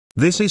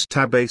This is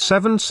Tab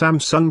A7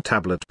 Samsung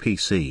tablet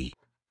PC.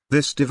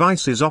 This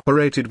device is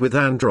operated with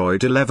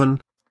Android 11.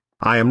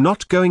 I am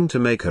not going to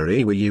make a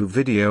rearview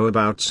video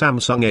about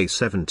Samsung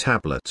A7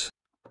 tablet.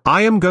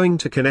 I am going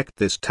to connect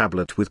this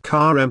tablet with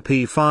Car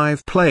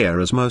MP5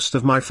 player, as most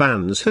of my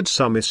fans had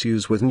some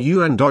issues with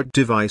new Android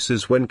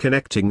devices when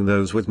connecting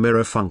those with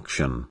mirror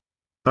function.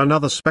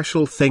 Another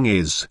special thing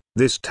is,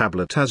 this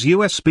tablet has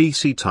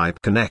USB-C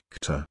type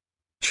connector.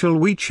 Shall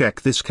we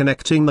check this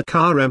connecting the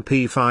Car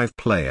MP5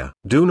 player?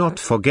 Do not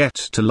forget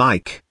to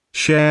like,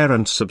 share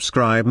and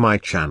subscribe my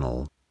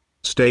channel.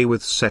 Stay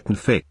with Set and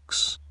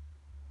Fix.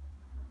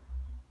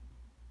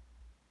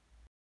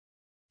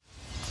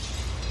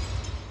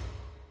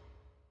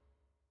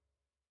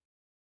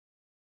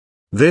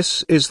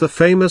 This is the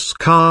famous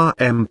Car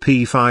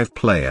MP5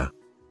 player.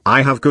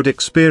 I have good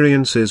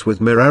experiences with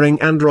mirroring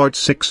Android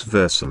 6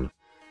 version.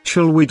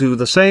 Shall we do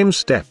the same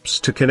steps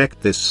to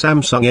connect this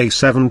Samsung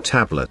A7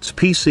 tablet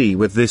PC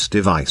with this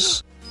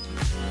device?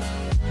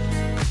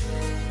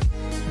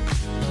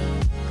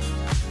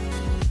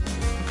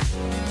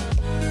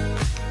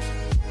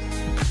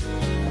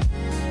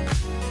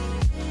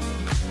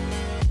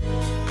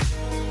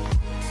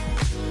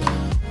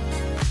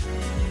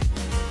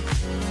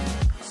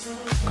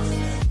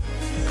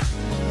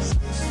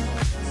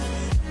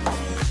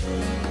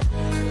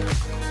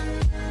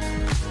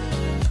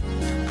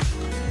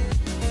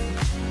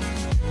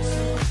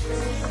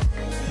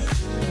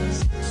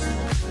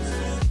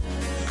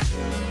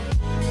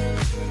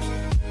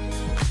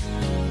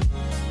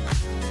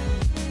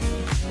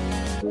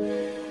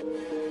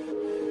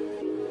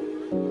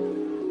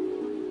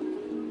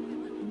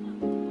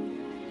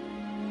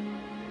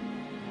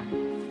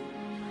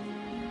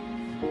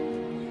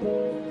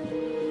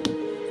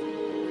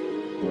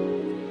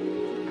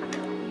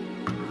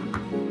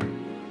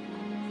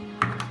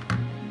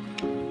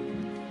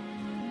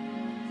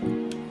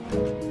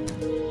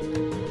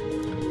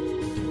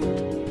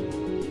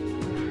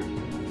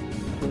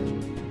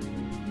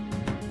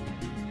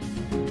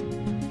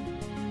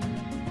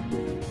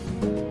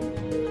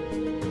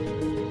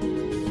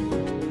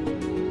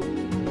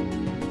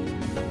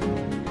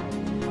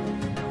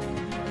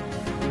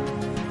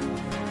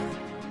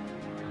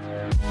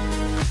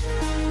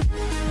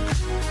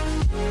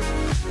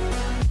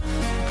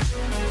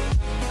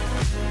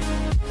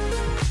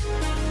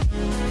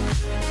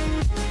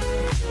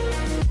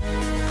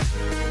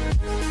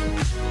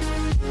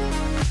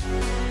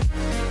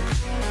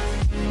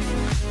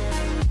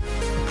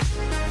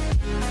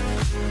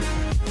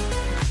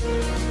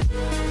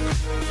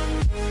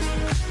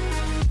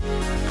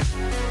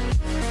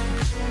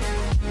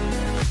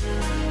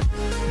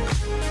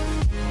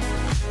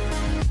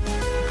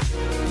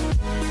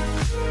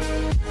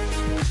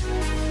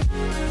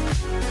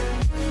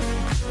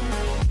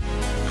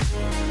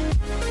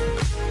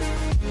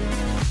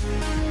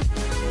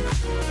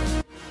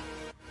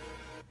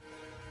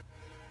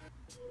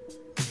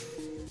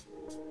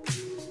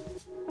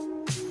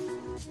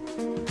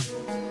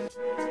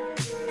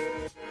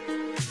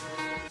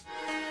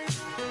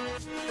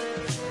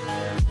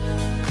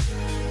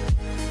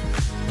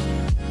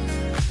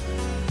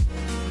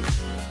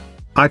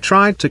 I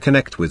tried to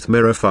connect with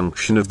mirror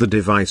function of the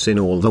device in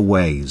all the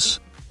ways,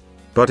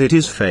 but it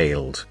is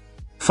failed.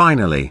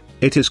 Finally,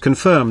 it is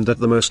confirmed that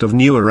the most of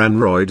newer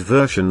Android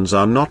versions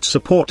are not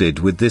supported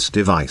with this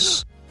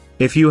device.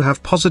 If you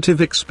have positive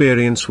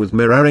experience with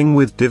mirroring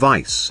with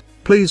device,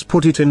 please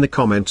put it in the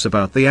comments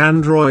about the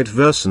Android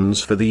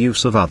versions for the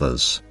use of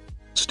others.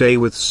 Stay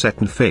with Set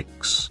and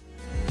Fix.